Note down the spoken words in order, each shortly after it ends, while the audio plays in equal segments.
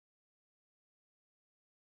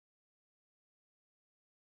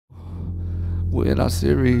We're in our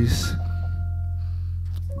series,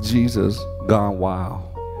 Jesus Gone Wild.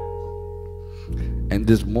 And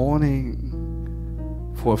this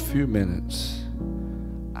morning, for a few minutes,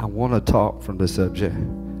 I want to talk from the subject,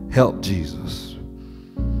 help Jesus.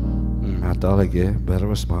 I thought I'd get a better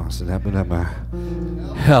response than that, but never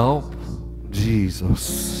mind. Help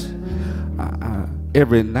Jesus.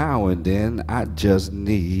 Every now and then, I just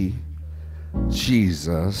need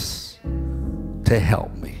Jesus to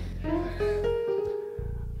help me.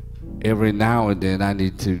 Every now and then, I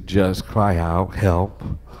need to just cry out, help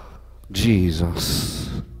Jesus.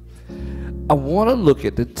 I want to look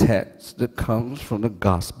at the text that comes from the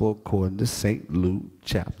Gospel according to St. Luke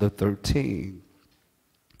chapter 13.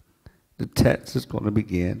 The text is going to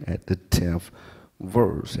begin at the 10th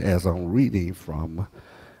verse as I'm reading from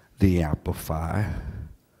the Amplified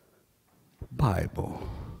Bible.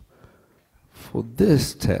 For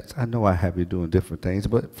this text, I know I have you doing different things,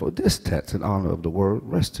 but for this text, in honor of the word,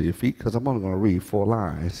 rest to your feet, because I'm only going to read 4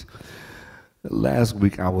 lines. Last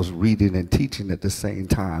week, I was reading and teaching at the same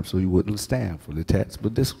time, so you wouldn't stand for the text.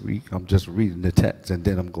 But this week, I'm just reading the text, and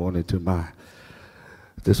then I'm going into my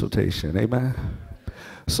dissertation. Amen?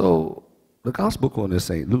 So, the Gospel according to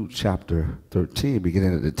St. Luke, chapter 13,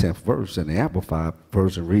 beginning at the 10th verse, and the Amplified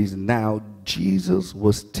version reads, Now Jesus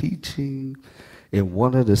was teaching in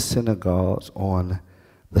one of the synagogues on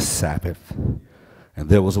the Sabbath. And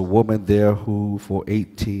there was a woman there who for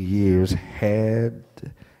 18 years had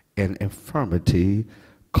an infirmity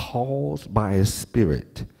caused by a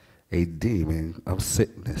spirit, a demon of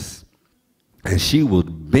sickness. And she was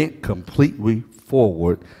bent completely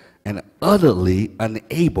forward and utterly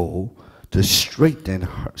unable to straighten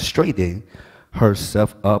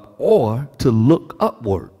herself up or to look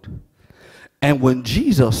upward. And when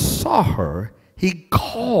Jesus saw her, he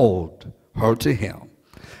called her to him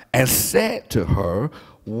and said to her,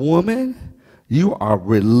 Woman, you are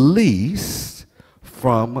released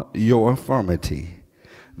from your infirmity.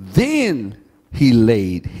 Then he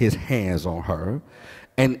laid his hands on her,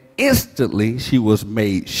 and instantly she was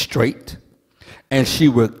made straight, and she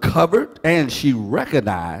recovered, and she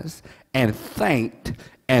recognized and thanked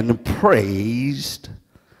and praised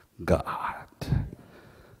God.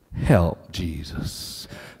 Help Jesus.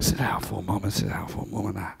 Sit down for a moment. Sit down for a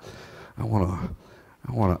moment. I want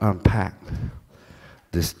to unpack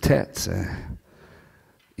this text and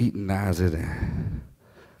Etonize it and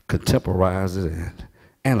contemporize it and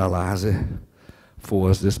analyze it for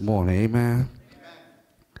us this morning. Amen.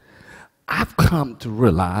 I've come to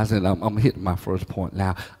realize, and I'm hitting my first point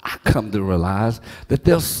now, I've come to realize that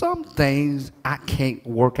there's some things I can't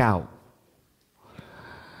work out.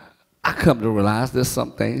 I come to realize there's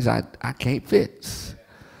some things I can't fix.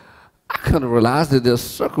 I come to realize that there's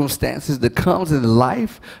circumstances that comes in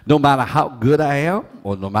life, no matter how good I am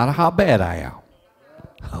or no matter how bad I am.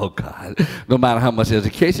 Oh God, no matter how much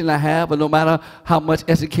education I have or no matter how much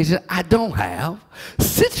education I don't have,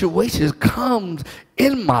 situations comes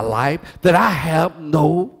in my life that I have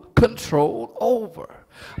no control over.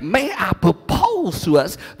 May I propose to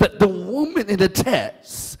us that the woman in the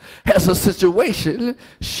text has a situation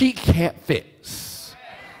she can't fix.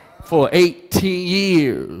 For 18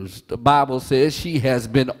 years, the Bible says she has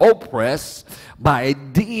been oppressed by a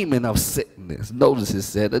demon of sickness. Notice it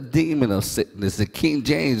said a demon of sickness. The King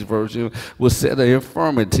James Version was said an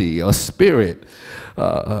infirmity, a spirit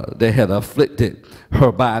that had afflicted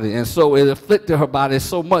her body. And so it afflicted her body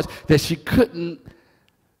so much that she couldn't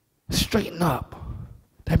straighten up.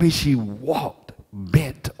 That means she walked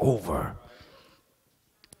bent over.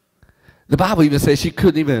 The Bible even says she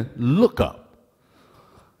couldn't even look up.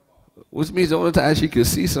 Which means the only time she could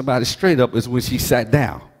see somebody straight up is when she sat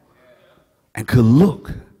down and could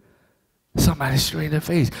look somebody straight in the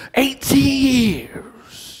face. 18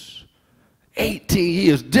 years. 18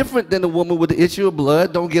 years. Different than the woman with the issue of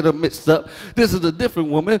blood. Don't get her mixed up. This is a different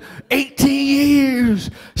woman. 18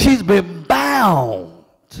 years. She's been bound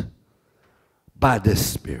by this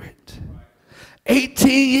spirit.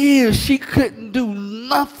 18 years. She couldn't do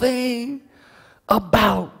nothing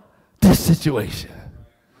about this situation.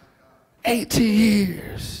 18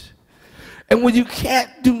 years. And when you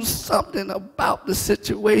can't do something about the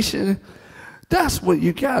situation, that's when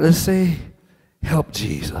you got to say, help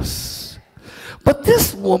Jesus. But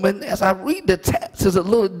this woman, as I read the text, is a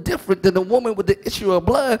little different than the woman with the issue of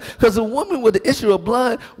blood, because the woman with the issue of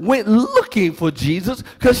blood went looking for Jesus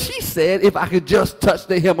because she said, if I could just touch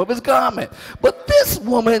the hem of his garment. But this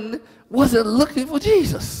woman wasn't looking for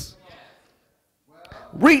Jesus.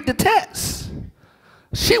 Read the text.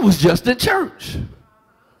 She was just in church.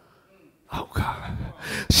 Oh, God.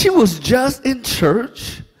 She was just in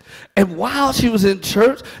church, And while she was in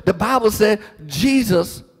church, the Bible said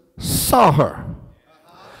Jesus saw her.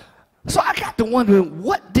 So I got to wondering,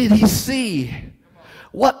 what did he see?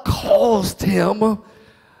 What caused him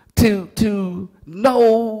to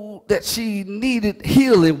know that she needed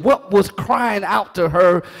healing? What was crying out to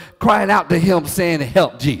her, crying out to him, saying,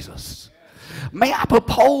 help Jesus? May I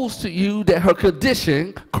propose to you that her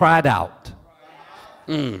condition cried out.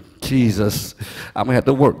 Jesus, I'm going to have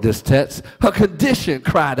to work this text. Her condition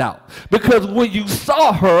cried out. Because when you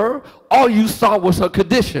saw her, all you saw was her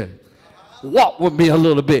condition. Walk with me a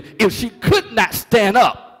little bit. If she could not stand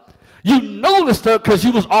up, you noticed her because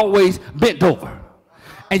she was always bent over.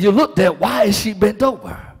 And you looked at, why is she bent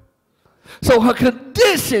over? So her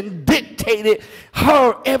condition dictated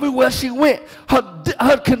her everywhere she went.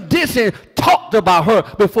 Her condition talked about her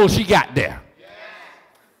before she got there.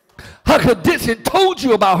 Her condition told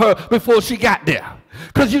you about her before she got there.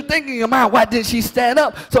 Because you think in your mind, why didn't she stand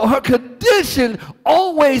up? So her condition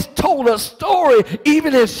always told a story,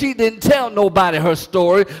 even if she didn't tell nobody her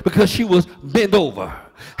story, because she was bent over.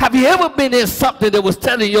 Have you ever been in something that was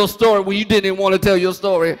telling your story when you didn't want to tell your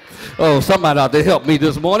story? Oh, somebody out there help me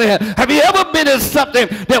this morning. Have you ever been in something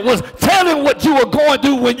that was telling what you were going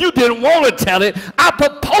through when you didn't want to tell it? I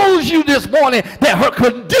propose you this morning that her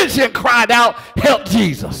condition cried out, help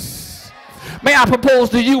Jesus. May I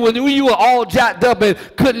propose to you, when you were all jacked up and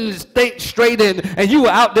couldn't think straight and you were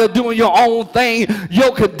out there doing your own thing,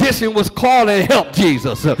 your condition was calling help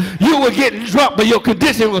Jesus. You were getting drunk, but your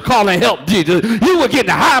condition was calling help Jesus. You were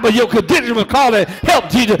getting high, but your condition was calling help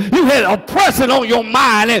Jesus. You had oppression on your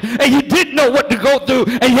mind and you didn't know what to go through,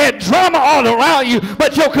 and you had drama all around you,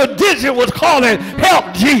 but your condition was calling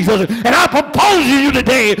help Jesus. And I propose to you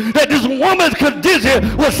today that this woman's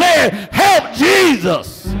condition was saying help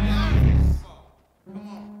Jesus.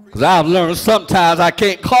 Because I've learned sometimes I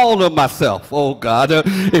can't call on myself. Oh, God,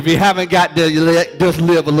 if you haven't got there, just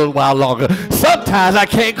live a little while longer. Sometimes I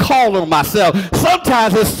can't call on myself.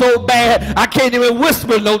 Sometimes it's so bad I can't even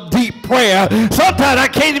whisper no deep prayer. Sometimes I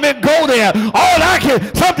can't even go there.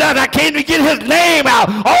 Sometimes I can't even get his name out.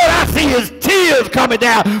 All I see is tears coming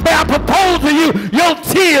down. But I propose to you, your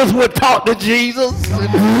tears would talk to Jesus.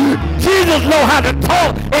 Jesus knows how to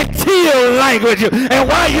talk in tear language. And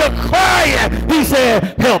while you're crying, he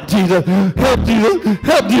said, help Jesus, help Jesus,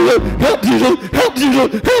 help Jesus, help Jesus, help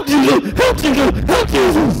Jesus, help Jesus, help Jesus, help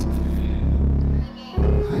Jesus.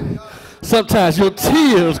 Sometimes your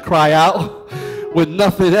tears cry out when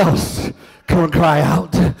nothing else can cry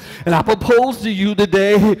out. And I propose to you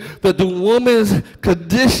today that the woman's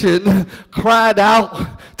condition cried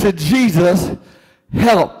out to Jesus,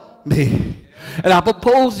 help me. And I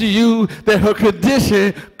propose to you that her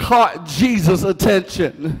condition caught Jesus'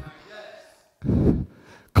 attention.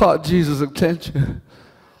 Caught Jesus' attention.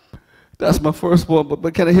 That's my first one,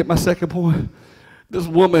 but can I hit my second point? This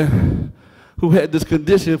woman who had this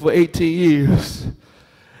condition for 18 years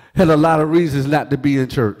had a lot of reasons not to be in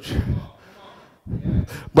church.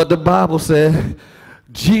 But the Bible said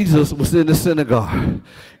Jesus was in the synagogue.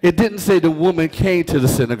 It didn't say the woman came to the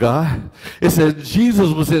synagogue. It said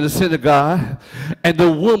Jesus was in the synagogue and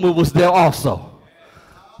the woman was there also.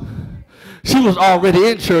 She was already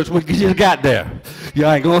in church when she got there.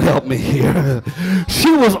 Y'all ain't gonna help me here. She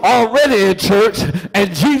was already in church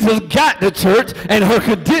and Jesus got to church and her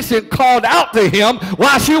condition called out to him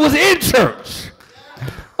while she was in church.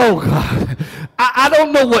 Oh, God. I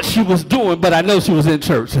don't know what she was doing, but I know she was in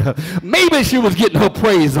church. Maybe she was getting her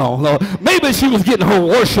praise on. Maybe she was getting her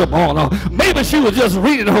worship on. Maybe she was just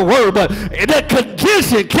reading her word, but that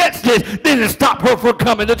condition, catch this, didn't stop her from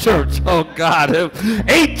coming to church. Oh, God.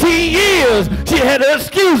 18 years, she had an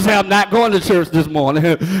excuse. I'm not going to church this morning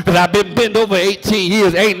because I've been bent over 18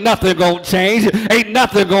 years. Ain't nothing going to change. Ain't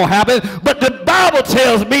nothing going to happen. But the Bible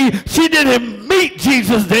tells me she didn't meet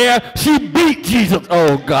Jesus there. She beat Jesus.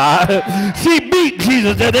 Oh, God. She beat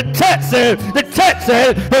Jesus there. The text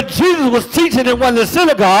said that Jesus was teaching in one of the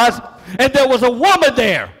synagogues and there was a woman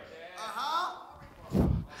there.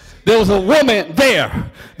 There was a woman there.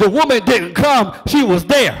 The woman didn't come. She was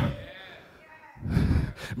there.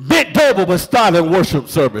 Bent over but starting worship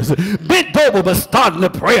service. Bent over but starting the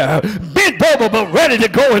prayer. Bent over but ready to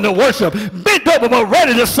go into worship. Bent over but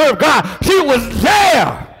ready to serve God. She was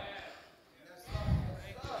there.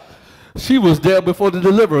 She was there before the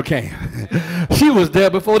deliverer came. She was there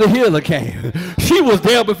before the healer came. She was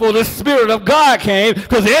there before the Spirit of God came,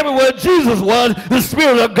 because everywhere Jesus was, the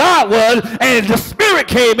Spirit of God was, and the Spirit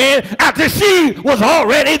came in after she was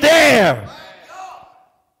already there.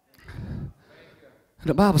 And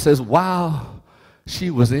the Bible says while she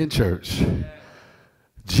was in church,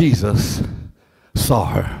 Jesus saw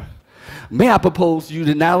her. May I propose to you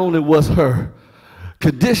that not only was her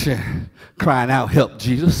condition crying out, help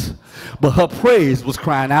Jesus, but her praise was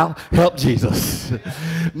crying out, help Jesus.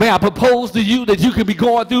 May I propose to you that you can be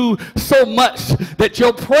going through so much that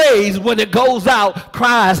your praise, when it goes out,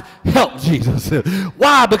 cries, help Jesus.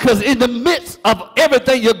 Why? Because in the midst of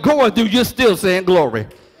everything you're going through, you're still saying glory.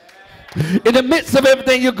 In the midst of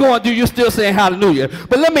everything you're going through, you're still saying hallelujah.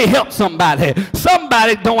 But let me help somebody.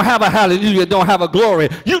 Somebody don't have a hallelujah, don't have a glory.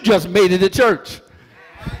 You just made it to church.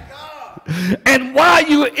 And while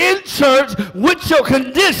you're in church with your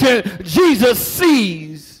condition, Jesus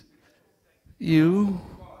sees you.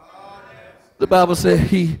 The Bible said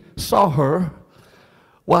he saw her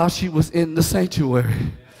while she was in the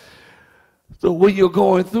sanctuary. So when you're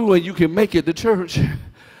going through and you can make it to church,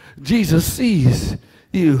 Jesus sees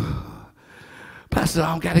you. Pastor,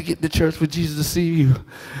 I don't got to get to church for Jesus to see you.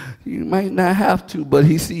 You might not have to, but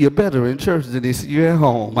he see you better in church than he see you at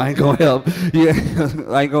home. I ain't going to help. Yeah,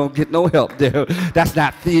 I ain't going to get no help there. That's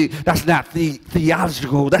not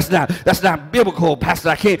theological. That's not biblical, Pastor.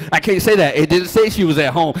 I can't say that. It didn't say she was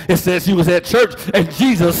at home. It says she was at church and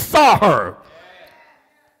Jesus saw her.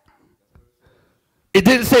 It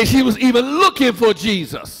didn't say she was even looking for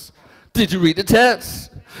Jesus. Did you read the text?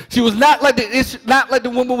 She was not like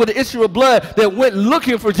the woman with the issue of blood that went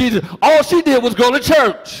looking for Jesus. All she did was go to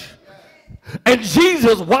church. And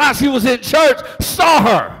Jesus, while she was in church, saw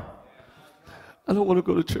her. I don't want to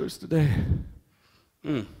go to church today.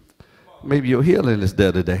 Maybe your healing is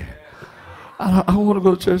there today. I don't want to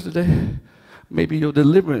go to church today. Maybe your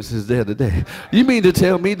deliverance is there today. You mean to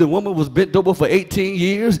tell me the woman was bent over for 18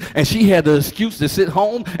 years and she had the excuse to sit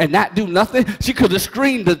home and not do nothing? She could have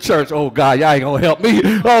screamed to church. Oh, God, y'all ain't going to help me.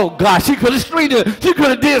 Oh, God, she could have screamed. She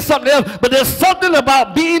could have did something else. But there's something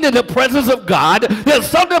about being in the presence of God. There's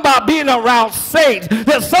something about being around saints.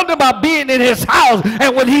 There's something about being in his house.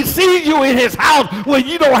 And when he sees you in his house, when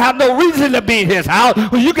you don't have no reason to be in his house,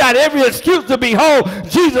 when you got every excuse to be home,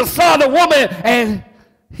 Jesus saw the woman and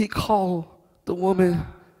he called the woman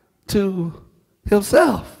to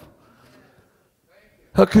himself.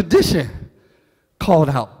 Her condition called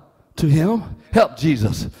out to him, help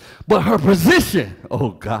Jesus. But her position,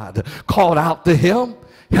 oh God, called out to him,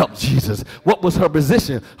 help Jesus. What was her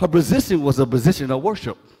position? Her position was a position of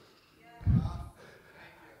worship.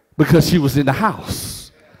 Because she was in the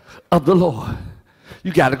house of the Lord.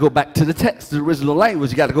 You got to go back to the text, the original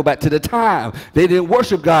language. You got to go back to the time. They didn't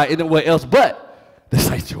worship God anywhere else but the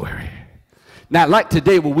sanctuary. Not like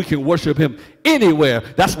today where we can worship him anywhere.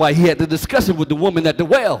 That's why he had the discussion with the woman at the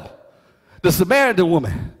well, the Samaritan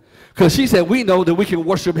woman. Because she said, we know that we can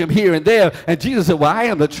worship him here and there. And Jesus said, well, I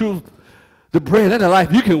am the truth, the bread and the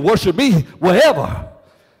life. You can worship me wherever.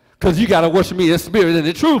 Because you got to worship me in spirit and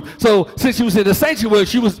in truth. So since she was in the sanctuary,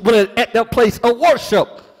 she was at that place of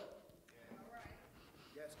worship.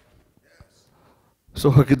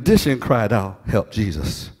 So her condition cried out, help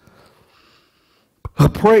Jesus. Her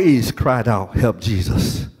praise cried out, help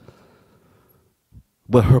Jesus.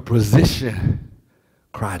 But her position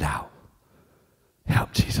cried out,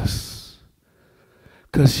 help Jesus.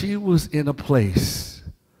 Because she was in a place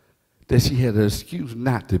that she had an excuse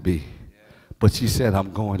not to be. But she said,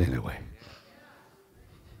 I'm going anyway.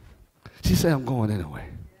 She said, I'm going anyway.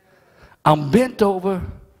 I'm bent over,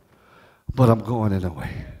 but I'm going anyway.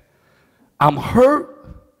 I'm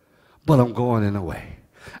hurt, but I'm going anyway.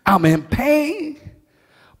 I'm in pain,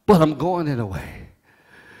 but I'm going anyway.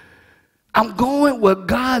 I'm going where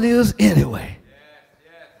God is anyway.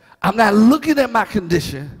 I'm not looking at my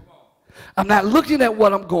condition. I'm not looking at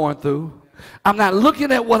what I'm going through. I'm not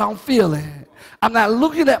looking at what I'm feeling. I'm not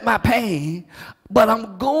looking at my pain, but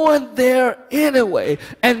I'm going there anyway.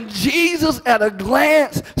 And Jesus at a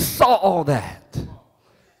glance saw all that. The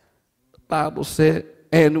Bible said,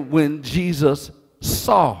 and when Jesus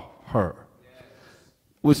saw her,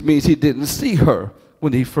 which means he didn't see her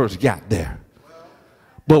when he first got there.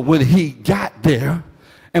 But when he got there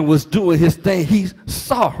and was doing his thing, he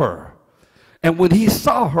saw her. And when he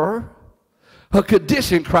saw her, her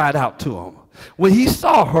condition cried out to him. When he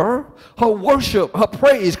saw her, her worship, her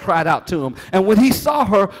praise cried out to him. And when he saw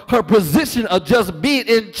her, her position of just being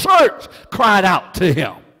in church cried out to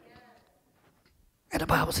him. And the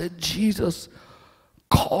Bible said Jesus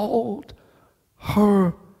called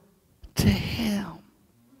her to him.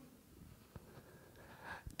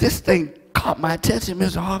 This thing caught my attention,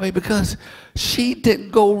 Mr. Harvey, because she didn't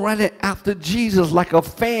go running after Jesus like a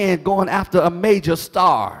fan going after a major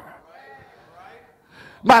star.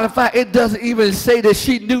 Matter of fact, it doesn't even say that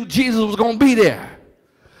she knew Jesus was going to be there.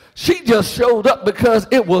 She just showed up because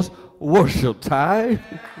it was worship time.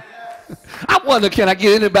 I wonder, can I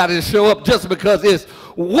get anybody to show up just because it's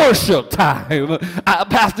worship time?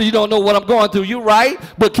 Pastor, you don't know what I'm going through. You're right,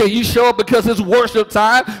 but can you show up because it's worship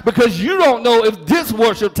time? Because you don't know if this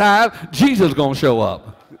worship time, Jesus is going to show up.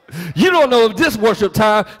 You don't know if this worship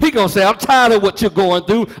time, he's going to say, I'm tired of what you're going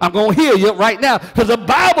through. I'm going to heal you right now. Because the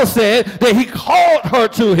Bible said that he called her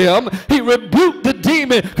to him. He rebuked the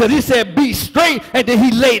demon because he said, be straight. And then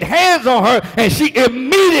he laid hands on her and she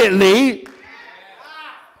immediately,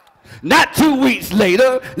 not 2 weeks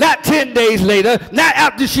later, not 10 days later, not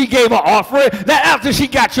after she gave her offering, not after she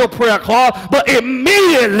got your prayer cloth, but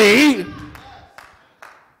immediately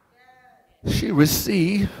she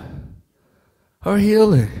received her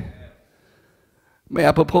healing. May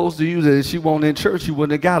I propose to you that if she weren't in church, you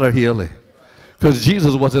wouldn't have got her healing. Because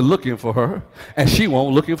Jesus wasn't looking for her, and she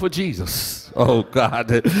wasn't looking for Jesus. Oh, God.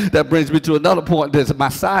 That brings me to another point. That's my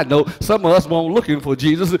side note. Some of us weren't looking for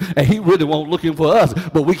Jesus, and he really wasn't looking for us.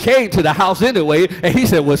 But we came to the house anyway, and he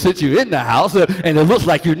said, well, since you're in the house, and it looks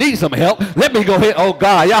like you need some help, let me go ahead. Oh,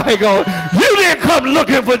 God, y'all ain't going, you didn't come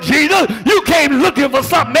looking for Jesus. You came looking for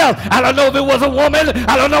something else. I don't know if it was a woman.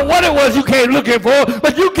 I don't know what it was you came looking for,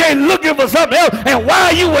 but you came looking for something else. And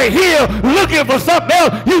while you were here looking for something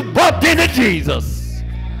else, you bumped into Jesus.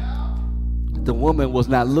 The woman was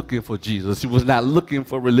not looking for Jesus. She was not looking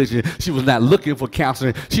for religion. She was not looking for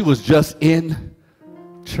counseling. She was just in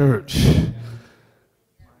church.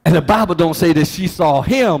 And the Bible don't say that she saw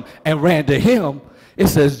him and ran to him. It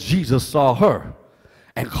says Jesus saw her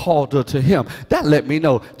and called her to him. That let me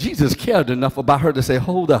know Jesus cared enough about her to say,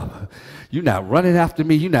 hold up. You're not running after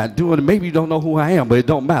me. You're not doing it. Maybe you don't know who I am, but it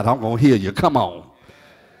don't matter. I'm going to heal you. Come on.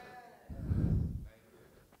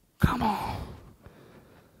 Come on.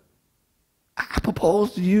 I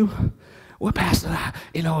propose to you, well, Pastor,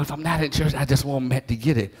 if I'm not in church, I just want met to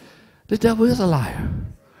get it. The devil is a liar.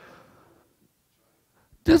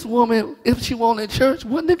 This woman, if she wasn't in church,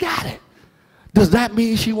 wouldn't have got it. Does that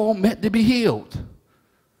mean she won't meant to be healed?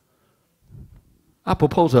 I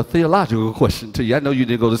propose a theological question to you. I know you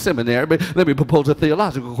didn't go to seminary, but let me propose a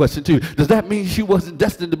theological question to you. Does that mean she wasn't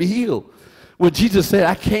destined to be healed? When Jesus said,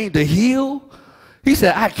 I came to heal, he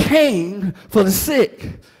said, I came for the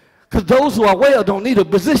sick. Because those who are well don't need a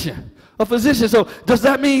physician. So does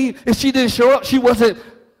that mean if she didn't show up, she wasn't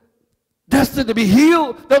destined to be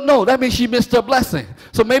healed? No, that means she missed her blessing.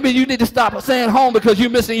 So maybe you need to stop staying home because you're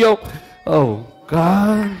missing your, oh,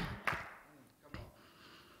 God.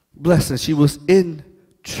 Blessing. She was in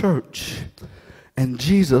church, and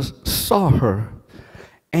Jesus saw her,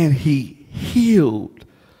 and he healed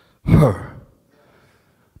her.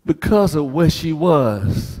 Because of where she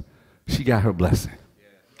was, she got her blessing.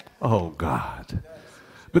 Oh, God.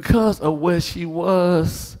 Because of where she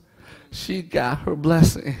was, she got her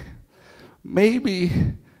blessing. Maybe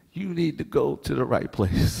you need to go to the right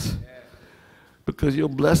place because your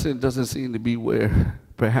blessing doesn't seem to be where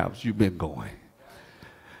perhaps you've been going.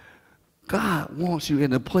 God wants you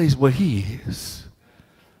in a place where he is.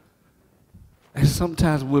 And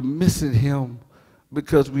sometimes we're missing him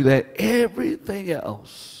because we let everything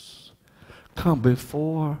else come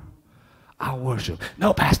before our worship.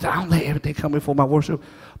 No, Pastor, I don't let everything come before my worship.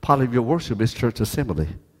 Part of your worship is church assembly.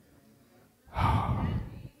 I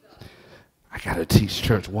got to teach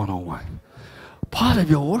church one-on-one. Part of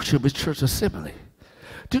your worship is church assembly.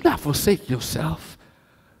 Do not forsake yourself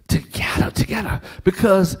to gather together.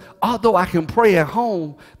 Because although I can pray at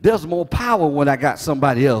home, there's more power when I got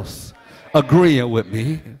somebody else agreeing with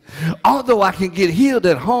me. Although I can get healed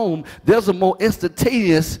at home, there's a more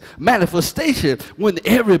instantaneous manifestation when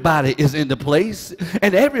everybody is in the place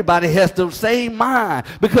and everybody has the same mind.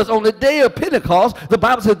 Because on the day of Pentecost, the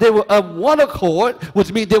Bible said they were of one accord,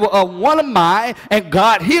 which means they were of one mind, and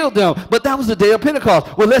God healed them. But that was the day of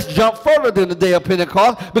Pentecost. Well, let's jump further than the day of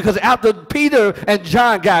Pentecost, because after Peter and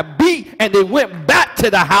John got beat and they went back to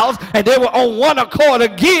the house and they were on one accord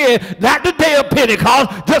again, not the day of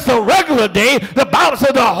Pentecost, just a regular day, the Bible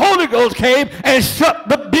said the Holy Ghost came and shut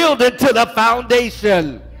the building to the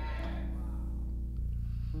foundation.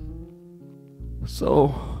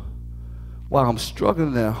 So while I'm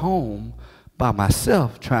struggling at home by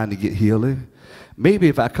myself trying to get healing, maybe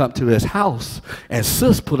if I come to his house and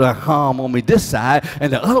sis put her arm on me this side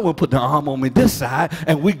and the other one put the arm on me this side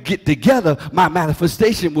and we get together, my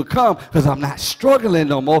manifestation will come because I'm not struggling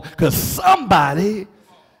no more because somebody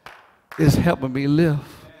is helping me lift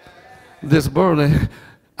this burden.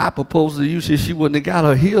 I proposed to you, she wouldn't have got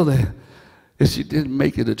her healing if she didn't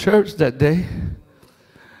make it to church that day.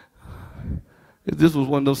 If this was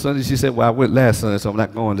one of those Sundays, she said, well, I went last Sunday, so I'm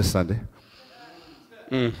not going this Sunday.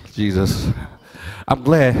 Jesus. I'm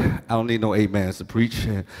glad I don't need no amens to preach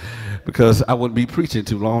because I wouldn't be preaching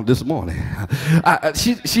too long this morning.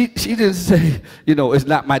 She didn't say, you know, it's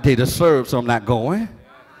not my day to serve, so I'm not going.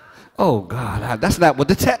 Oh, God, that's not what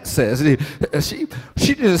the text says. She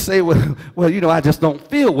didn't say, well, you know, I just don't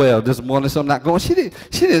feel well this morning, so I'm not going. She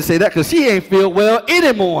didn't say that because she ain't feel well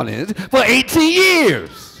any mornings for 18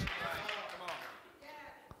 years.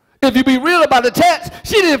 If you be real about the text,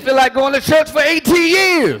 she didn't feel like going to church for 18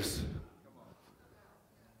 years.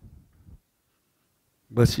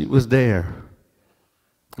 But she was there.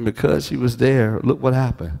 And because she was there, look what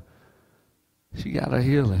happened. She got her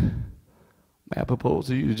healing. May I propose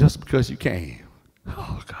to you just because you came.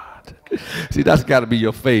 Oh, God. See, that's got to be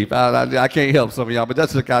your faith. I can't help some of y'all, but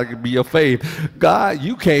that's got to be your faith. God,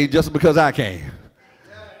 you came just because I came.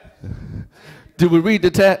 Did we read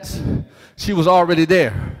the text? She was already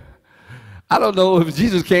there. I don't know if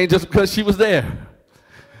Jesus came just because she was there.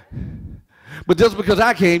 But just because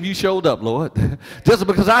I came, you showed up, Lord. Just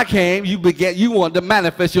because I came, you wanted to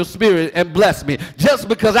manifest your spirit and bless me. Just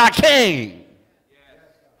because I came.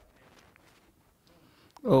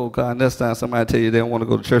 Oh, God, next time somebody tell you they don't want to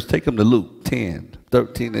go to church, take them to Luke 10,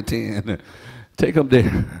 13 and 10. Take them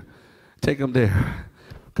there. Take them there.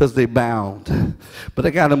 Because they bound. But I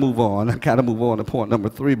got to move on. I got to move on to point number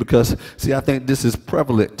 3 because, see, I think this is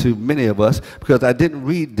prevalent to many of us because I didn't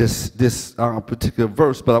read this particular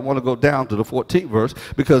verse, but I want to go down to the 14th verse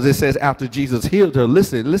because it says after Jesus healed her,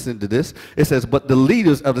 listen to this. It says, but the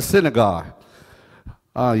leaders of the synagogue,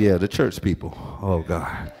 oh, yeah, the church people, oh,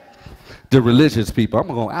 God. The religious people,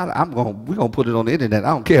 we're gonna put it on the internet.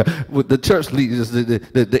 I don't care. With the church leaders,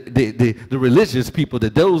 the religious people,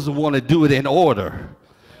 those who want to do it in order.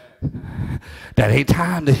 That ain't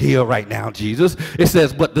time to heal right now, Jesus. It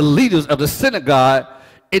says, but the leaders of the synagogue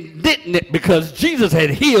indignant because Jesus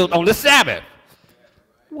had healed on the Sabbath.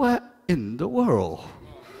 What in the world?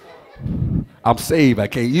 I'm saved. I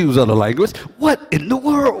can't use other language. What in the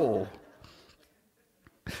world?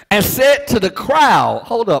 And said to the crowd,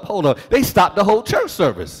 hold up. They stopped the whole church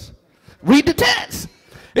service. Read the text.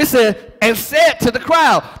 It said, and said to the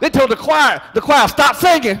crowd. They told the choir, stop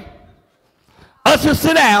singing. Usher,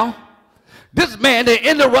 sit down. This man, they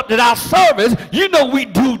interrupted our service. You know we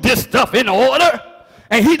do this stuff in order.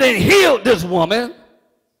 And he then healed this woman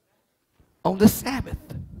on the Sabbath.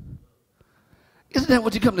 Isn't that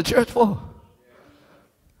what you come to church for?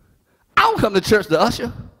 I don't come to church to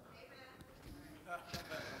usher.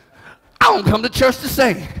 I don't come to church to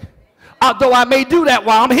sing. Although I may do that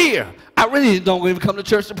while I'm here. I really don't even come to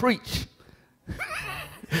church to preach.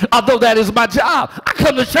 Although that is my job. I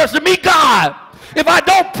come to church to meet God. If I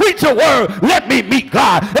don't preach a word, let me meet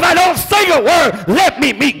God. If I don't sing a word, let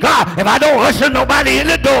me meet God. If I don't usher nobody in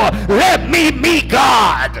the door, let me meet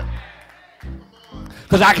God.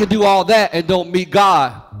 Because I can do all that and don't meet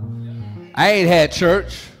God. I ain't had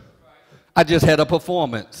church. I just had a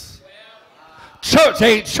performance. Church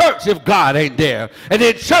ain't church if God ain't there. And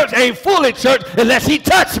then church ain't fully church unless he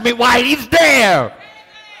touched me while he's there.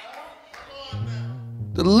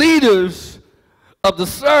 The leaders of the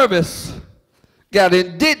service got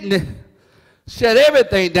indignant, shut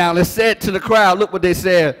everything down, and said to the crowd, look what they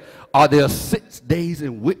said, are there 6 days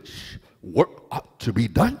in which work ought to be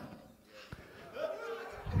done?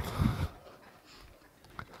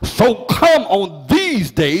 So come on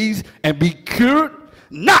these days and be cured,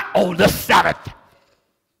 not on the Sabbath.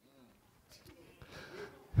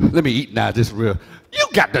 Let me eat now, this real. You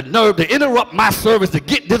got the nerve to interrupt my service to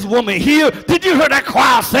get this woman here. Did you hear that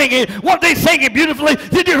choir singing? Weren't they singing beautifully?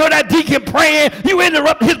 Did you hear that deacon praying? You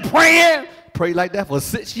interrupt his praying? Pray like that for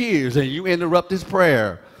 6 years and you interrupt his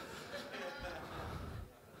prayer.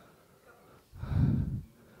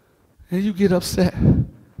 And you get upset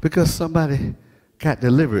because somebody got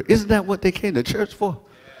delivered. Isn't that what they came to church for?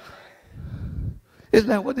 Isn't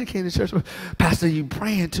that what they came to church for? Pastor, you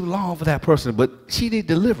praying too long for that person, but she need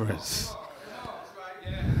deliverance.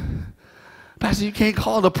 Pastor, you can't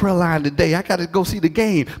call the prayer line today. I got to go see the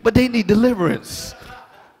game, but they need deliverance.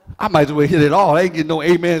 I might as well hit it all. I ain't getting no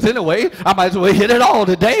amens anyway. I might as well hit it all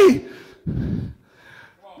today.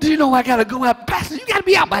 Do you know I got to go out? Pastor, you got to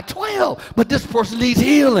be out by 12, but this person needs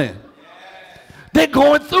healing. They're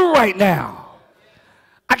going through right now.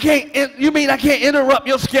 You mean I can't interrupt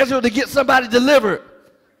your schedule to get somebody delivered?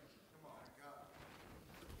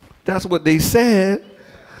 That's what they said.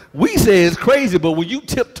 We say it's crazy, but when you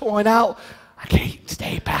tiptoeing out, I can't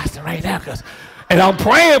stay pastor right now and I'm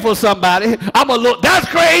praying for somebody, I'm a look, that's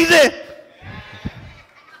crazy.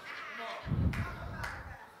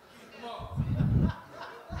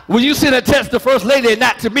 When you send a text to First Lady and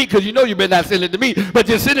not to me, because you know you better not send it to me, but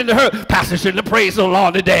just send it to her, Pastor shouldn't have prayed so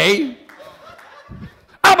long today.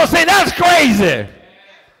 I'm going to say that's crazy.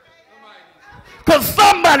 Because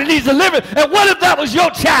somebody needs deliverance. And what if that was your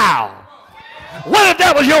child? What if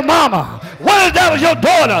that was your mama? What if that was your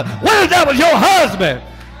daughter? What if that was your husband?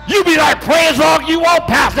 You be like, pray as long as you want,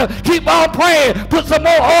 pastor. Keep on praying. Put some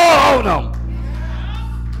more oil on them.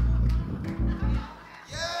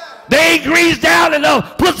 They ain't greased down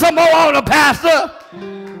enough. Put some more on them, pastor.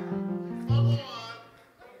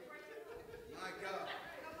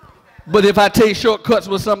 But if I take shortcuts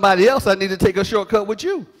with somebody else, I need to take a shortcut with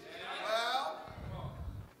you.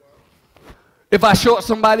 If I short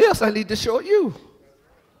somebody else, I need to short you.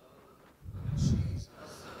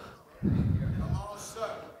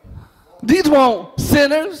 These weren't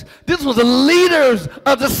sinners. This was the leaders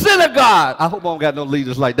of the synagogue. I hope I don't got no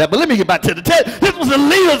leaders like that, but let me get back to the text. This was the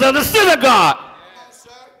leaders of the synagogue.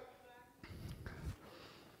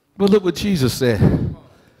 But look what Jesus said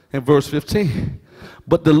in verse 15.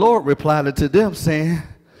 But the Lord replied unto them, saying,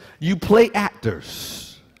 you play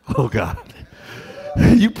actors. Oh, God.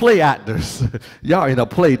 You play actors. Y'all ain't a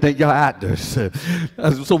play, think y'all actors.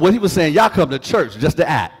 So what he was saying, y'all come to church just to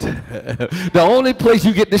act. The only place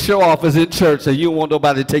you get to show off is in church, and you don't want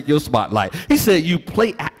nobody to take your spotlight. He said, you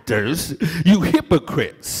play actors, you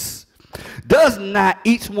hypocrites. Does not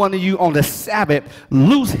each one of you on the Sabbath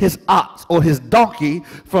loose his ox or his donkey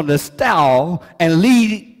from the stall and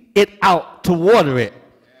lead it out to water it?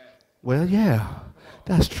 Well, yeah,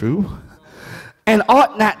 that's true. And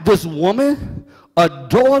ought not this woman, a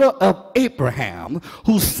daughter of Abraham,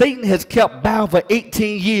 who Satan has kept bound for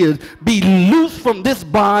 18 years, be loosed from this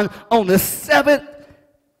bond on the Sabbath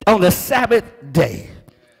day?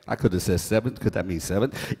 I could have said seventh, because that means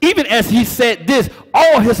seventh. Even as he said this,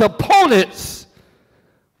 all his opponents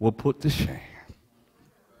were put to shame.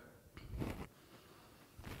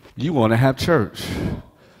 You want to have church.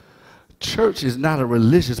 Church is not a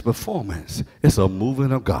religious performance. It's a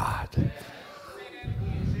moving of God.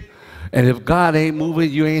 And if God ain't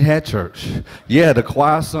moving, you ain't had church. Yeah, the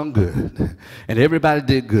choir sung good. And everybody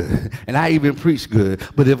did good. And I even preached good.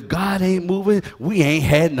 But if God ain't moving, we ain't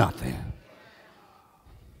had nothing.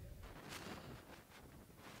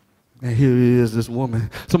 And here is this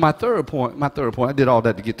woman. So my third point, I did all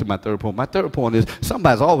that to get to my third point. My third point is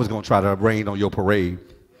somebody's always going to try to rain on your parade.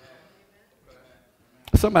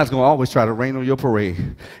 Somebody's going to always try to rain on your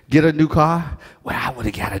parade. Get a new car? Well, I would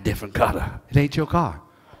have got a different color. It ain't your car.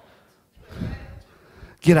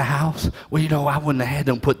 Get a house? Well, you know, I wouldn't have had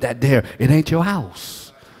them put that there. It ain't your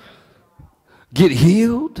house. Get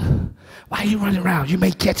healed? Why are you running around? You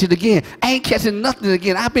may catch it again. I ain't catching nothing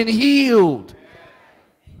again. I've been healed.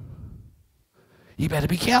 You better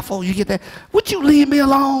be careful. You get that. Would you leave me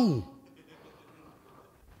alone?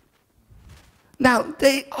 Now,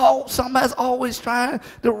 somebody's always trying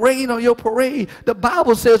to rain on your parade. The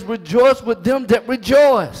Bible says, rejoice with them that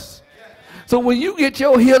rejoice. So when you get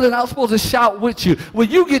your healing, I'm supposed to shout with you. When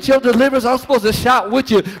you get your deliverance, I'm supposed to shout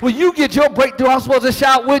with you. When you get your breakthrough, I'm supposed to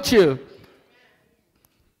shout with you.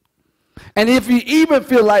 And if you even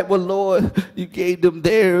feel like, well, Lord, you gave them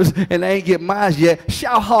theirs and I ain't get mine yet,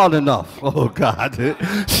 shout hard enough. Oh, God.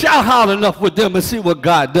 Shout hard enough with them and see what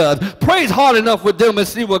God does. Praise hard enough with them and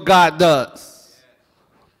see what God does.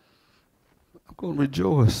 I'm going to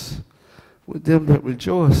rejoice with them that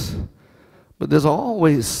rejoice. But there's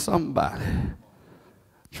always somebody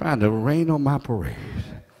trying to rain on my parade.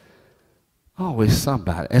 Always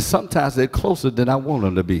somebody. And sometimes they're closer than I want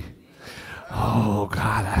them to be. Oh,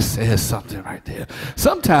 God, I said something right there.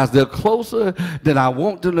 Sometimes they're closer than I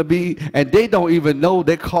want them to be, and they don't even know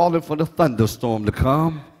they're calling for the thunderstorm to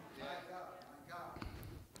come.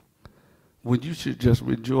 When you should just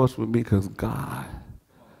rejoice with me because God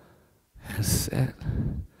has set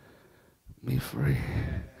me free.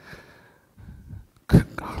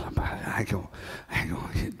 Good God, I ain't gonna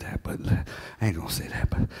hit that, but I ain't gonna say that,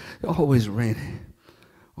 but you're always raining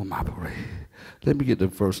on my parade. Let me get to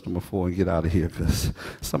verse number 4 and get out of here, because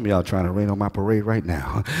some of y'all trying to rain on my parade right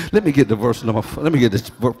now. Let me get to verse number 4. Let me get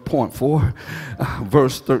to point 4.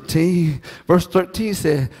 Verse 13. Verse 13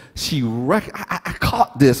 said, I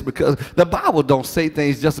caught this because the Bible don't say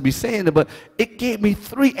things just to be saying it, but it gave me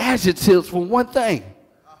 3 adjectives for one thing.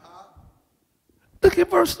 Look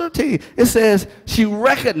at verse 13. It says, she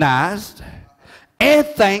recognized and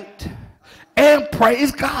thanked and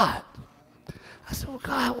praised God. I said, well,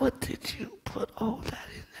 God, what did you put all that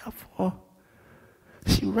in there for?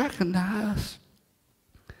 She recognized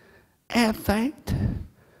and thanked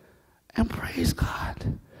and praised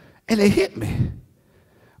God. And it hit me.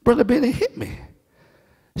 Brother Ben, it hit me.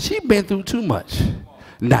 She'd been through too much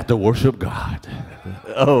not to worship God.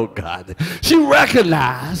 Oh, God. She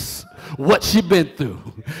recognized what she's been through.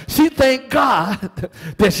 She thanked God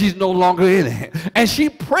that she's no longer in it. And she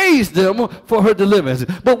praised them for her deliverance.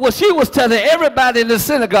 But what she was telling everybody in the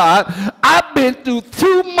synagogue, I've been through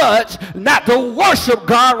too much not to worship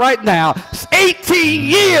God right now. 18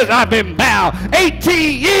 years I've been bound.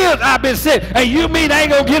 18 years I've been sick. And you mean I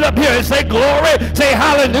ain't going to get up here and say glory, say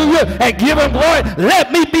hallelujah, and give him glory?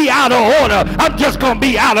 Let me be out of order. I'm just going to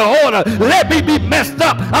be out of order. Let me be messed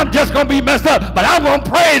up. I'm just going to be messed up. But I'm going to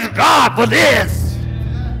praise God for this.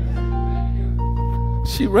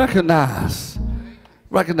 She recognized.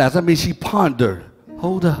 I mean, she pondered.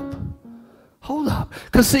 Hold up.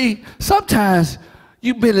 Because see, sometimes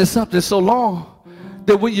you've been in something so long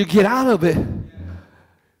that when you get out of it,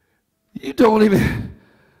 you don't even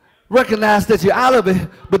recognize that you're out of it.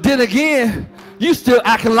 But then again, you still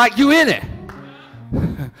acting like you in it.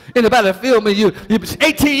 Anybody feel me? You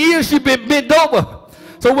 18 years she's been bent over.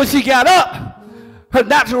 So when she got up, her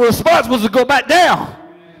natural response was to go back down.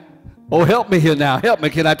 Oh, help me here now. Help me.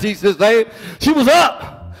 Can I teach this thing? She was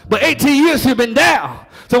up, but 18 years she'd been down.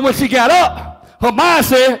 So when she got up, her mind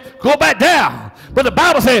said, go back down. But the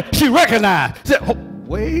Bible said she recognized. She said, oh,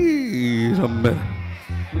 wait a minute.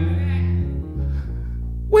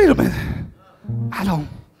 Wait a minute.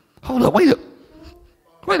 Hold up, wait a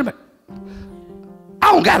minute.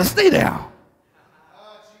 I don't got to stay down.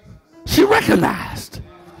 She recognized.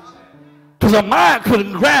 Because her mind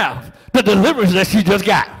couldn't grab the deliverance that she just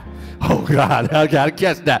got. Oh, God, I got to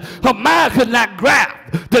catch that. Her mind could not grab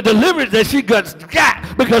the deliverance that she just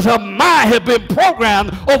got because her mind had been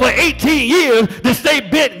programmed over 18 years to stay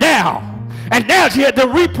bent down. And now she had to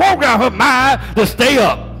reprogram her mind to stay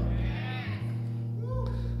up.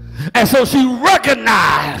 And so she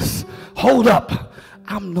recognized, hold up,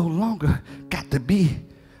 I'm no longer got to be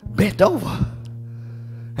bent over.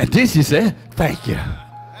 And then she said, thank you.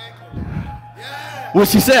 When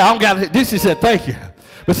she said, I don't got it, then she said, thank you.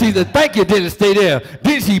 But see, the thank you didn't stay there.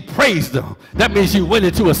 Then she praised them. That means she went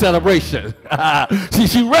into a celebration. See,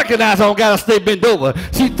 she recognized I don't got to stay bent over.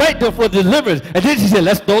 She thanked them for deliverance. And then she said,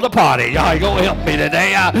 let's throw the party. Y'all ain't going to help me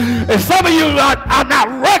today. And some of you are not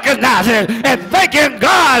recognizing and thanking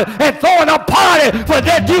God and throwing a party for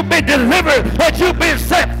that you've been delivered, that you've been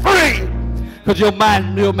set free. Because your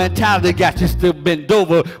mind, your mentality got you still bent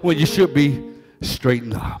over when you should be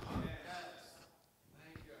straightened up.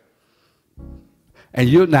 And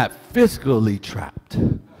you're not physically trapped.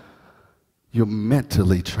 You're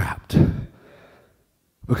mentally trapped.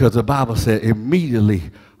 Because the Bible said immediately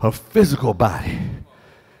her physical body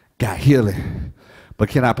got healing. But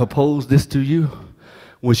can I propose this to you?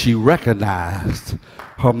 When she recognized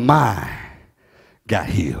her mind got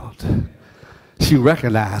healed. She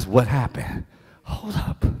recognized what happened. Hold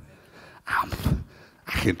up.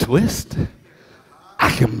 I can twist.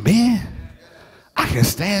 I can bend. I can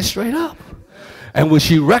stand straight up. And when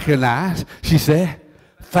she recognized, she said,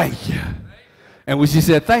 thank you. And when she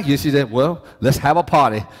said thank you, she said, well, let's have a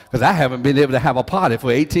party. Because I haven't been able to have a party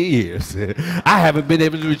for 18 years. I haven't been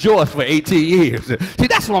able to rejoice for 18 years. See,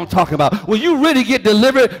 that's what I'm talking about. When you really get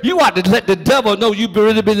delivered, you ought to let the devil know you've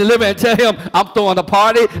really been delivered and tell him, I'm throwing a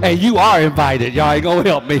party and you are invited. Y'all ain't going to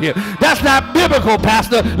help me here. That's not biblical,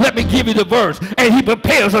 Pastor. Let me give you the verse. And he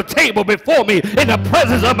prepares a table before me in the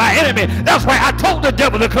presence of my enemy. That's why I told the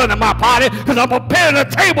devil to come to my party, because I'm preparing a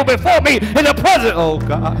table before me in the presence. Oh,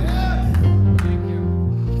 God.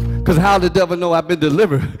 Because how the devil know I've been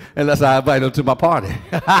delivered unless I invite him to my party?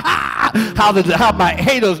 How my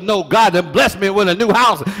haters know God done blessed me with a new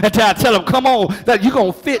house until I tell them, come on, that you're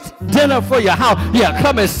going to fix dinner for your house. Yeah,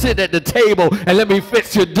 come and sit at the table and let me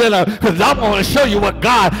fix your dinner, because I'm going to show you what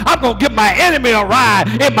God, I'm going to give my enemy a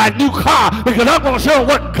ride in my new car, because I'm going to show him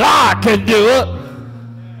what God can do.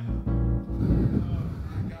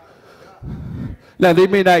 Now, they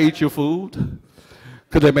may not eat your food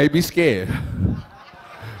because they may be scared.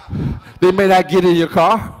 They may not get in your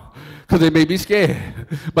car because they may be scared.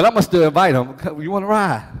 But I'm going to still invite them. You want to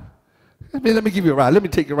ride? Let me give you a ride. Let me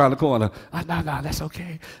take you around the corner. Oh, no, that's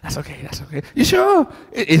okay. That's okay. That's okay. You sure?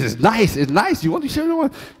 It's nice. It's nice. You sure you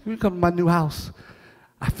want? You come to my new house.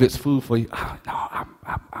 I fix food for you. Oh, no,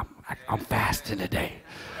 I'm fasting today.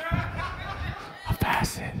 I'm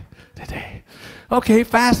fasting today. Okay,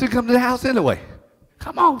 fasting. Come to the house anyway.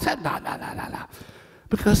 Come on. No.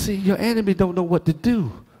 Because, see, your enemy don't know what to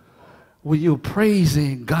do when you're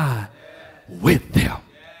praising God with them.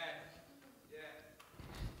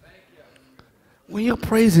 When you're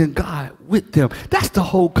praising God with them, that's the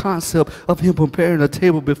whole concept of him preparing a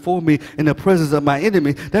table before me in the presence of my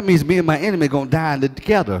enemy. That means me and my enemy are going to dine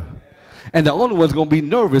together. And the only one's going to be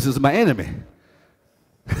nervous is my enemy.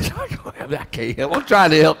 I can't help. I'm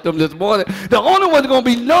trying to help them this morning. The only one that's going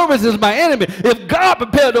to be nervous is my enemy. If God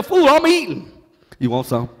prepared the food, I'm eating. You want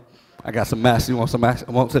some? I got some mass. You want some mass?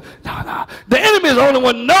 I want some. No, no. The enemy is the only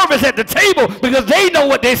one nervous at the table because they know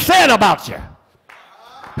what they said about you.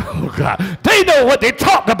 Oh, God. They know what they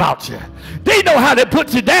talked about you. They know how they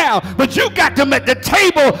put you down. But you got them at the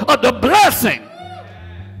table of the blessing.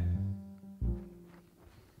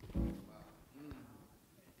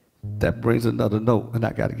 That brings another note, and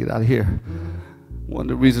I got to get out of here. One of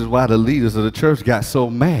the reasons why the leaders of the church got so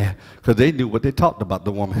mad, because they knew what they talked about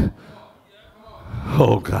the woman.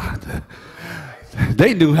 Oh, God.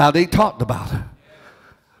 They knew how they talked about her.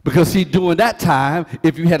 Because, see, during that time,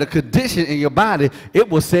 if you had a condition in your body, it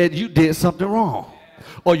was said you did something wrong.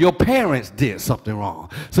 Or your parents did something wrong.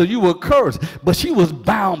 So you were cursed. But she was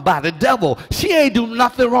bound by the devil. She ain't do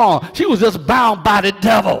nothing wrong. She was just bound by the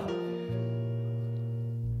devil.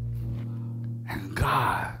 And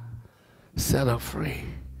God set her free.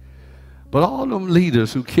 But all them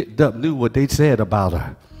leaders who kicked up knew what they said about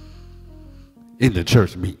her in the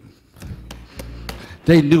church meeting.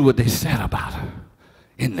 They knew what they said about her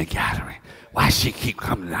in the gathering. Why she keep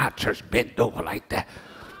coming to our church bent over like that?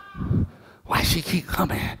 Why she keep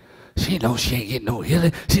coming? She knows she ain't getting no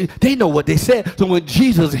healing. They know what they said. So when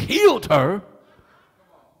Jesus healed her,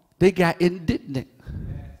 they got indignant.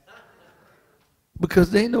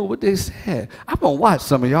 Because they know what they said. I'm going to watch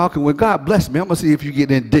some of y'all, because when God bless me, I'm going to see if you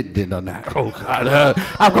get indignant or not. Oh, God.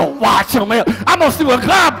 I'm going to watch some of you. I'm going to see when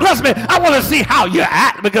God bless me. I want to see how you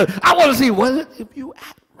act, because I want to see if you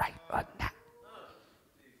act right or not.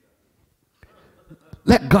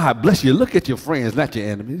 Let God bless you. Look at your friends, not your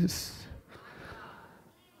enemies.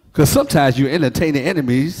 Because sometimes you're entertaining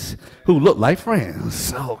enemies who look like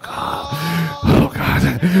friends. Oh, God. Oh, God.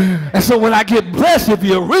 And so when I get blessed, if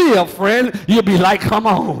you're really a friend, you'll be like, come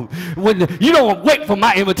on. When you don't wait for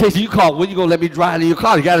my invitation, you call, when you going to let me drive in your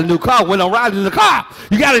car? You got a new car. When I'm riding in the car,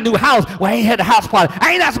 you got a new house. Well, I ain't had a house party.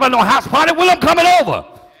 I ain't asked about no house party. Well, I'm coming over.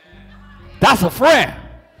 That's a friend.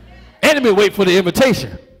 Enemy wait for the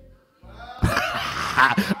invitation.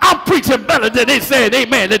 I'm preaching better than they saying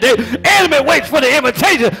amen today. Enemy waits for the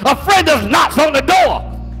invitation. A friend just knocks on the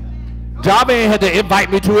door. Job ain't had to invite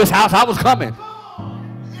me to his house. I was coming.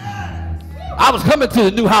 I was coming to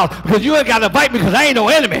the new house because you ain't got to invite me because I ain't no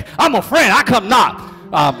enemy. I'm a friend. I come knock.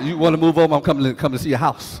 You want to move over? I'm coming to see your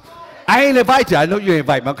house. I ain't invite you. I know you ain't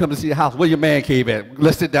invite me. I'm coming to see your house. Where your man cave at?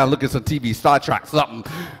 Let's sit down and look at some TV, Star Trek, something.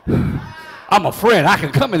 I'm a friend. I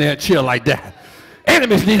can come in there and chill like that.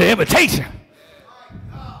 Enemies need an invitation.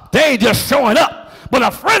 They ain't just showing up. But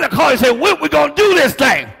a friend will call you and say, when we going to do this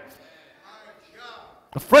thing?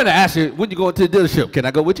 A friend will ask you, when you going to the dealership? Can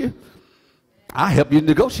I go with you? I'll help you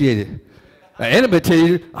negotiate it. An enemy tell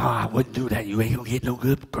you, I wouldn't do that. You ain't going to get no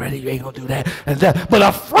good credit. You ain't going to do that and that. But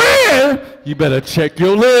a friend, you better check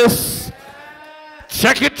your list.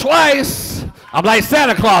 Check it twice. I'm like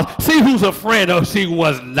Santa Claus. See who's a friend or she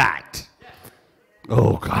was not.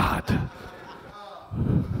 Oh, God.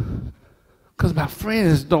 Because my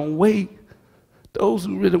friends don't wait. Those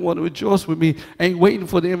who really want to rejoice with me ain't waiting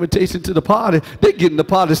for the invitation to the party. They're getting the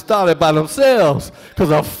party started by themselves.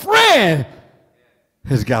 Because a friend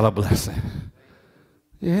has got a blessing.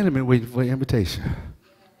 The enemy waiting for the invitation.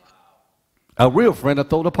 A real friend will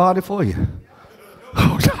throw the party for you.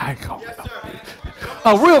 Oh, I go.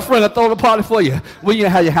 A real friend will throw the party for you. When you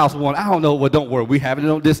have your house warmed, I don't know. Well, don't worry. We having it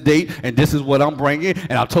on this date, and this is what I'm bringing.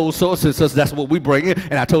 And I told such and such that's what we bringing,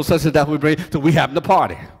 and I told such and that's what we bringing. So we having the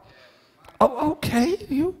party. Oh, okay.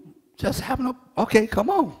 You just having a okay. Come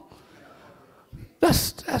on.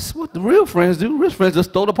 That's what the real friends do. Real friends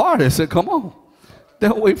just throw the party and say, "Come on." They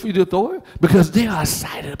don't wait for you to throw it because they are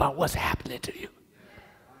excited about what's happening to you.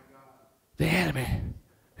 The enemy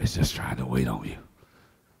is just trying to wait on you.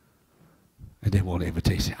 And they want an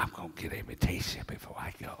invitation. I'm going to get an invitation before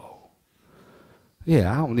I go.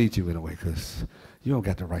 Yeah, I don't need you in a way because you don't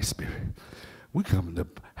got the right spirit. We come to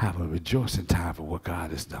have a rejoicing time for what God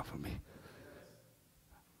has done for me.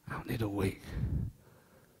 I don't need to wait.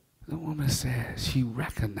 The woman said she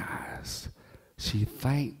recognized, she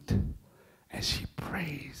thanked, and she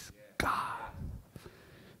praised God.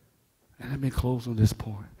 And let me close on this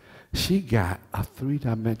point. She got a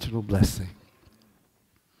three-dimensional blessing.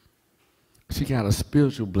 She got a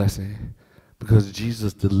spiritual blessing because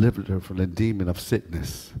Jesus delivered her from the demon of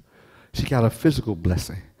sickness. She got a physical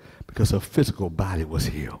blessing because her physical body was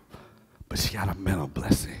healed. But she got a mental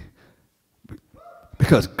blessing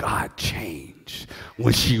because God changed.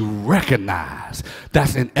 When she recognized,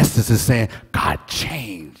 that's in essence is saying God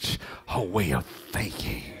changed her way of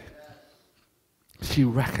thinking. She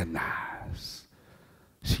recognized,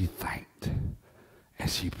 she thanked, And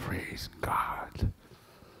she praised God.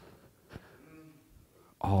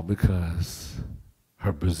 All because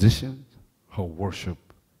her position, her worship,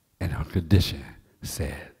 and her condition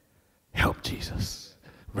said, help Jesus.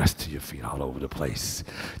 Rest to your feet all over the place.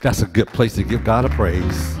 That's a good place to give God a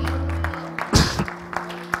praise.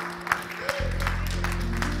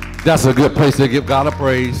 That's a good place to give God a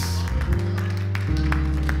praise.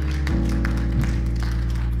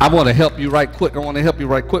 I want to help you right quick. I want to help you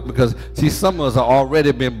right quick because, see, some of us are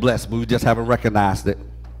already been blessed, but we just haven't recognized it.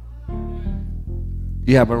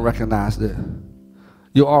 You haven't recognized it.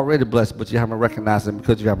 You're already blessed, but you haven't recognized it.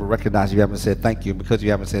 Because you haven't recognized it, you haven't said thank you. Because you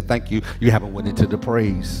haven't said thank you, you haven't went into the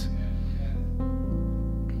praise.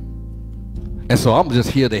 And so I'm just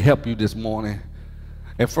here to help you this morning.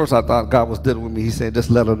 At first I thought God was dealing with me. He said,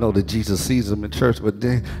 just let her know that Jesus sees them in church. But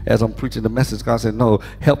then as I'm preaching the message, God said, no,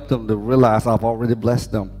 help them to realize I've already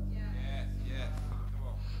blessed them.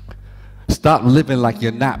 Stop living like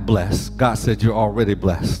you're not blessed. God said you're already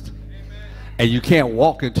blessed. And you can't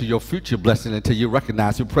walk into your future blessing until you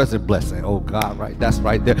recognize your present blessing. Oh, God, right? That's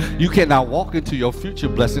right there. You cannot walk into your future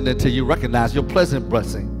blessing until you recognize your present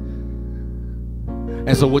blessing.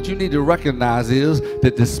 And so what you need to recognize is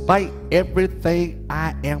that despite everything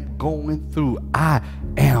I am going through, I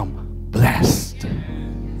am blessed.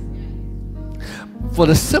 For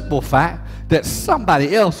the simple fact that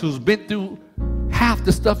somebody else who's been through half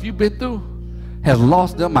the stuff you've been through has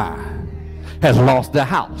lost their mind, has lost their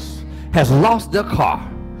house, has lost their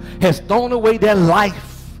car, has thrown away their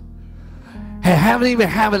life, haven't even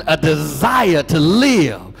having a desire to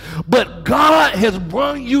live. But God has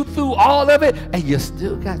brought you through all of it, and you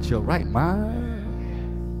still got your right mind.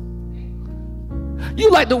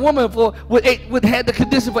 You like the woman with had the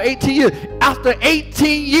condition for 18 years. After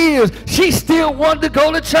 18 years, she still wanted to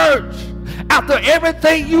go to church. After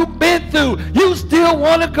everything you've been through, you still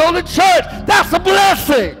want to go to church. That's a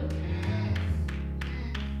blessing.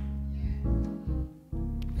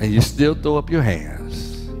 And you still throw up your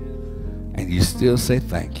hands, and you still say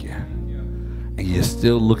thank you. And you're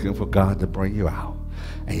still looking for God to bring you out.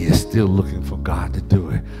 And you're still looking for God to do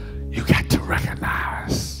it. You got to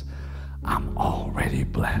recognize, I'm already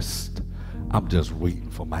blessed. I'm just waiting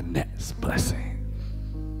for my next blessing.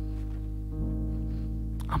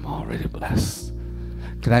 I'm already blessed.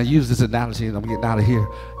 Can I use this analogy and I'm getting out of here?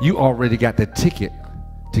 You already got the ticket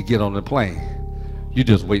to get on the plane. You're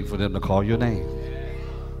just waiting for them to call your name.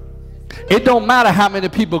 It don't matter how many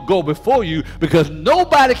people go before you, because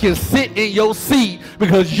nobody can sit in your seat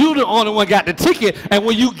because you the only one got the ticket. And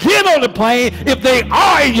when you get on the plane, if they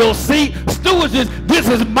are in your seat, stewardess, this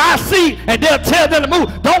is my seat, and they'll tell them to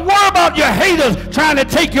move. Don't worry about your haters trying to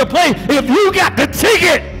take your place. If you got the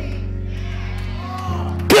ticket,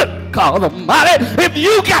 good God Almighty, if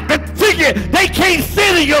you got the ticket, they can't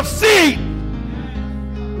sit in your seat.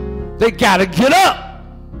 They got to get up.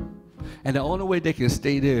 And the only way they can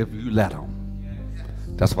stay there if you let them.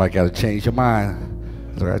 That's why I got to change your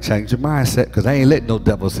mind. So I got to change your mindset, because I ain't letting no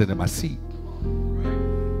devil sit in my seat.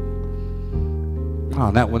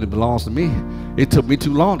 Oh, not when it belongs to me. It took me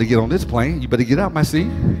too long to get on this plane. You better get out my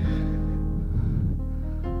seat.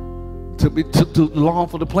 It took me too long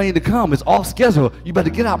for the plane to come. It's off schedule. You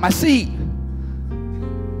better get out my seat.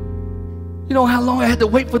 You know how long I had to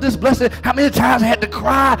wait for this blessing? How many times I had to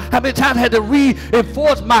cry? How many times I had to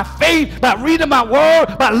reinforce my faith by reading my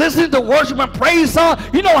word, by listening to worship and praise songs?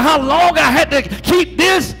 You know how long I had to keep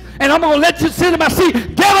this? And I'm going to let you sit in my seat.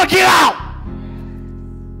 Devil, get out!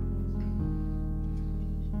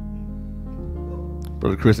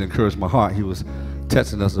 Brother Chris encouraged my heart. He was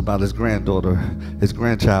texting us about his granddaughter, his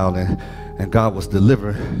grandchild, and God was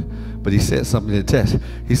delivering. But he said something in the text.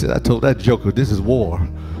 He said, I told that joker, this is war.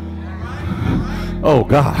 Oh,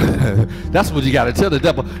 God. That's what you got to tell the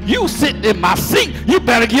devil. You sitting in my seat. You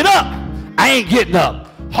better get up. I ain't getting up.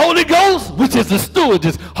 Holy Ghost, which is the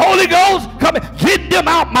stewardess. Holy Ghost, come and get them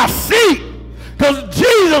out my seat. Because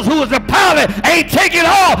Jesus, who is the pilot, ain't taking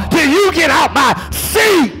off till you get out my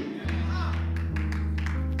seat.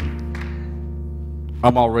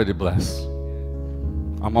 I'm already blessed.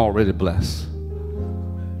 I'm already blessed.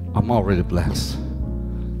 I'm already blessed.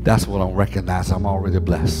 That's what I'm recognizing. I'm already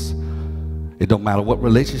blessed. It don't matter what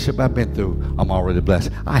relationship I've been through, I'm already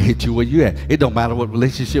blessed. I hit you where you at. It don't matter what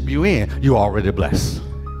relationship you're in, you're already blessed.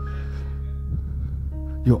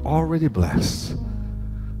 You're already blessed.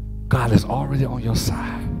 God is already on your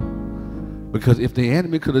side. Because if the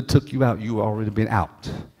enemy could have took you out, you would already been out.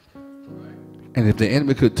 And if the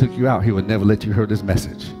enemy could have took you out, he would never let you hear this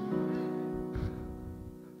message.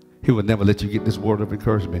 He would never let you get this word of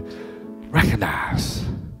encouragement. Recognize,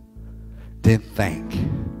 then thank,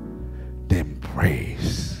 then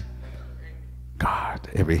praise God.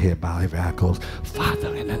 Every head bowed, every eye closed.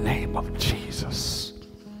 Father, in the name of Jesus,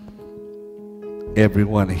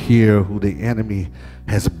 everyone here who the enemy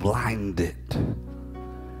has blinded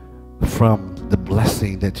from the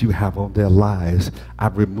blessing that you have on their lives, I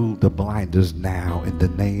remove the blinders now in the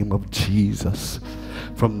name of Jesus.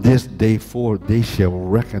 From this day forward, they shall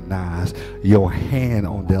recognize your hand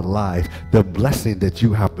on their life, the blessing that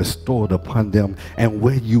you have bestowed upon them, and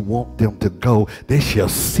where you want them to go. They shall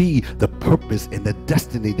see the purpose and the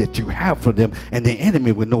destiny that you have for them, and the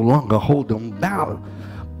enemy will no longer hold them bound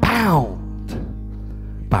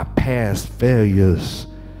by past failures,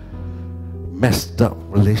 messed up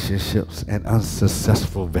relationships, and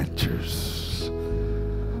unsuccessful ventures.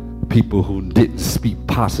 People who didn't speak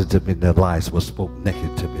positive in their lives but spoke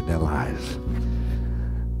negative in their lives.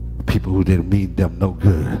 People who didn't mean them no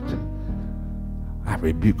good. I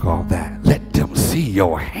rebuke all that. Let them see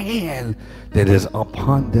your hand that is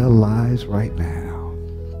upon their lives right now.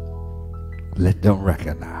 Let them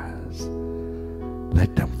recognize.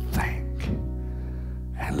 Let them thank.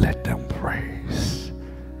 And let them praise.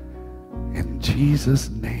 In Jesus'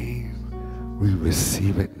 name, we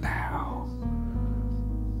receive it now.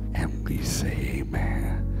 And we say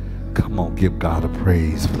amen. Come on, give God a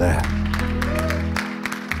praise for that.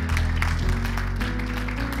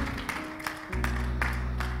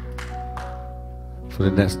 For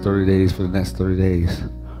the next 30 days,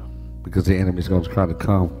 because the enemy's going to try to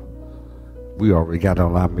come. We already got it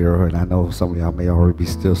on our mirror, and I know some of y'all may already be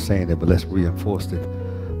still saying it, but let's reinforce it.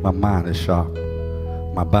 My mind is sharp.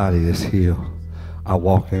 My body is healed. I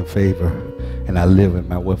walk in favor, and I live in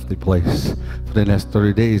my wealthy place. For the next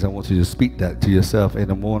 30 days, I want you to speak that to yourself in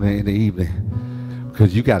the morning and in the evening.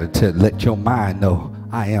 Because you got to let your mind know,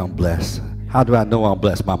 I am blessed. How do I know I'm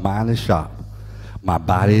blessed? My mind is sharp. My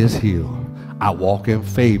body is healed. I walk in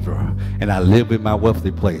favor, and I live in my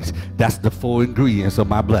wealthy place. That's the 4 ingredients of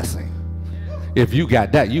my blessing. If you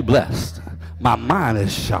got that, you blessed. My mind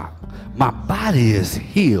is sharp. My body is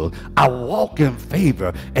healed. I walk in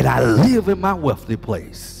favor, and I live in my wealthy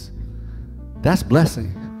place. That's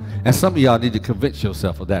blessing. And some of y'all need to convince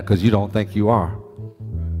yourself of that because you don't think you are.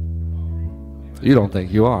 You don't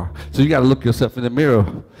think you are. So you got to look yourself in the mirror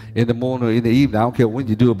in the morning or in the evening. I don't care when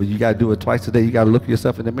you do it, but you got to do it twice a day. You got to look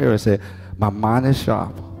yourself in the mirror and say, my mind is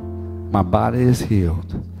sharp. My body is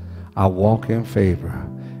healed. I walk in favor,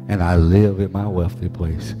 and I live in my wealthy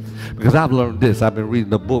place. Because I've learned this. I've been reading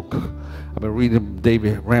the book. I've been reading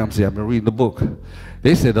David Ramsey. I've been reading the book.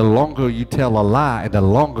 They said the longer you tell a lie and the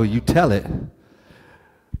longer you tell it,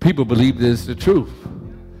 people believe that it's the truth.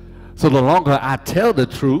 So the longer I tell the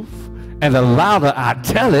truth and the louder I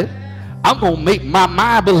tell it, I'm going to make my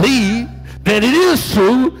mind believe that it is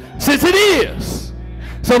true since it is.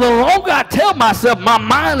 So the longer I tell myself my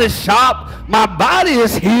mind is sharp, my body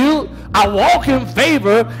is healed, I walk in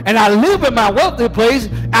favor, and I live in my wealthy place,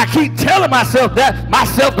 I keep telling myself that,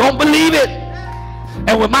 myself don't believe it.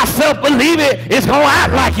 And when myself believe it, it's going to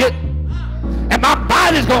act like it. And my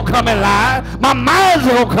body's going to come in line, my mind's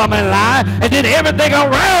going to come in line, and then everything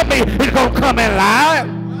around me is going to come in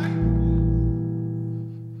line.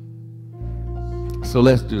 So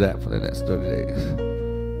let's do that for the next 30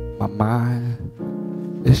 days. My mind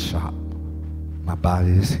is sharp. My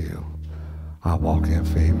body is healed. I walk in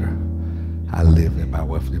favor. I live in my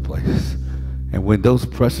wealthy place. And when those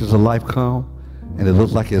pressures of life come and it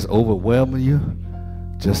looks like it's overwhelming you,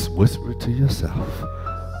 just whisper it to yourself.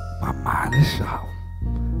 My mind is sharp.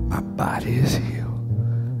 My body is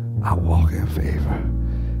healed. I walk in favor.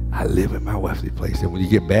 I live in my wealthy place. And when you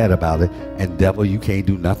get bad about it, and devil, you can't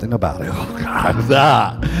do nothing about it. Oh,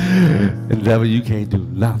 God. And devil, you can't do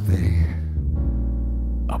nothing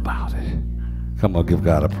about it. Come on, give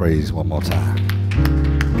God a praise one more time.